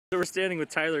So we're standing with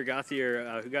Tyler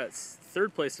Gauthier, who got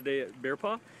third place today at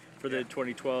Bear+Paw for the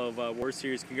 2012 WORS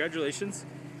Series. Congratulations.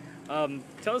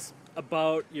 Tell us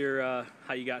about your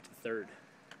how you got to third.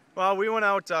 Well, we went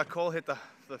out, Cole hit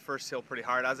the first hill pretty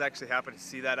hard. I was actually happy to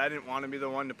see that. I didn't want to be the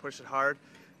one to push it hard,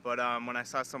 but when I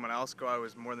saw someone else go, I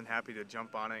was more than happy to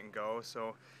jump on it and go.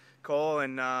 So Cole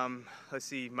and, let's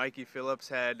see, Mikey Phillips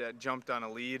had jumped on a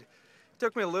lead.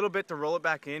 Took me a little bit to roll it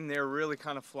back in. They were really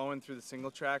kind of flowing through the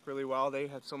single track really well. They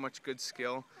had so much good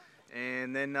skill.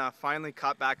 And then finally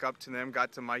caught back up to them,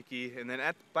 got to Mikey. And then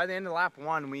by the end of lap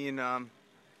one, me and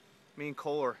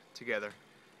Cole were together.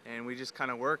 And we just kind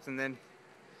of worked. And then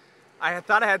I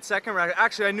thought I had second.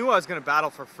 Actually, I knew I was going to battle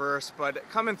for first. But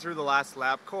coming through the last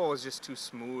lap, Cole was just too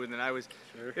smooth. And I was,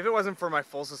 if it wasn't for my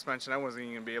full suspension, I wasn't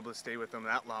even going to be able to stay with him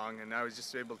that long. And I was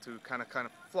just able to kind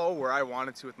of flow where I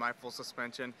wanted to with my full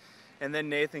suspension. And then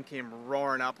Nathan came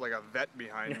roaring up like a vet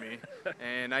behind me,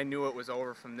 and I knew it was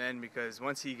over from then, because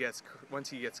once he gets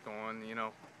going, you know,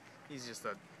 he's just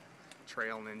a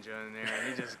trail ninja in there,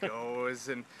 and he just goes.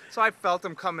 And so I felt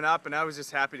him coming up, and I was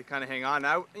just happy to kind of hang on.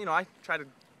 I tried to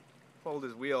hold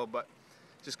his wheel, but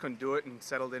just couldn't do it, and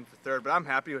settled in for third. But I'm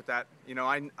happy with that. You know,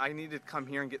 I needed to come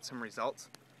here and get some results,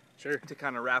 to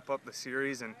kind of wrap up the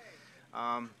series, and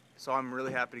so I'm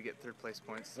really happy to get third place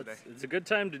points today. It's a good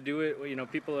time to do it. You know,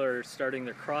 people are starting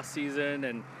their cross season,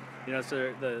 and you know,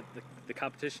 so the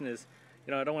competition is,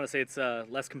 you know, I don't want to say it's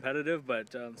less competitive,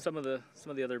 but some of the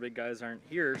other big guys aren't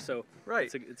here, so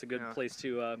it's a good place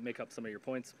to make up some of your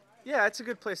points. Yeah, it's a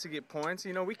good place to get points.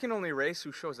 You know, we can only race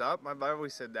who shows up. I've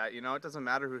always said that. You know, it doesn't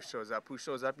matter who shows up. Who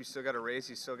shows up, you still got to race.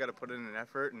 You still got to put in an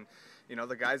effort, and you know,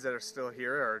 the guys that are still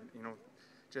here are, you know,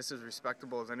 just as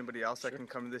respectable as anybody else that can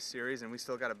come to this series, and we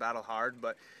still got to battle hard.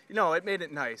 But you know, it made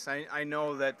it nice. I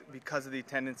know that because of the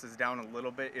attendance is down a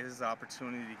little bit, it is the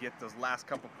opportunity to get those last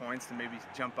couple points to maybe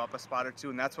jump up a spot or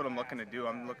two, and that's what I'm looking to do.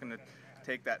 I'm looking to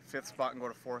take that fifth spot and go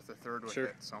to fourth or third with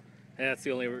it. So yeah, that's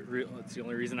the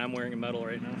only reason I'm wearing a medal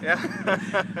right now.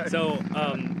 Yeah.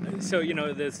 So you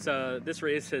know, this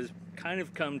race has kind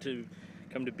of come to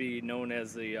be known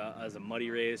as a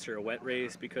muddy race or a wet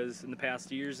race, because in the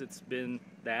past years it's been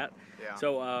that. Yeah.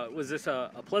 So was this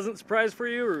a pleasant surprise for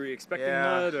you, or were you expecting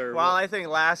mud? Or well, I think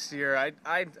last year,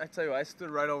 I tell you, I stood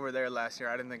right over there last year.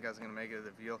 I didn't think I was going to make it to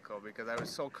the vehicle because I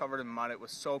was so covered in mud. It was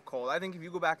so cold. I think if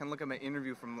you go back and look at my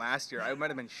interview from last year, I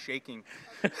might have been shaking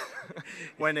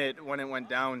when it went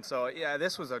down. So yeah,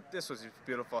 this was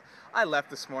beautiful. I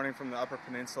left this morning from the Upper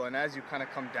Peninsula, and as you kind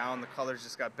of come down, the colors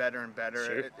just got better and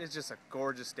better. It's just a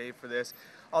gorgeous day for this.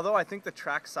 Although I think the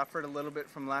track suffered a little bit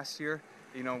from last year.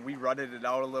 You know, we rutted it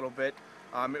out a little bit.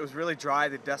 It was really dry.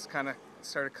 The dust kind of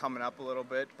started coming up a little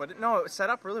bit. But no, it set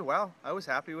up really well. I was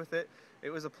happy with it. It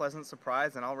was a pleasant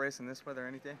surprise, and I'll race in this weather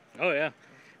any day. Oh, yeah.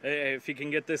 If you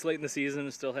can get this late in the season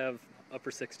and still have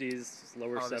upper 60s,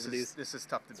 lower 70s. This is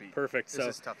tough to beat. Perfect. This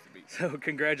is tough to beat. So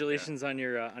congratulations on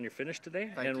your finish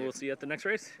today, and we'll see you at the next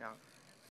race. Yeah.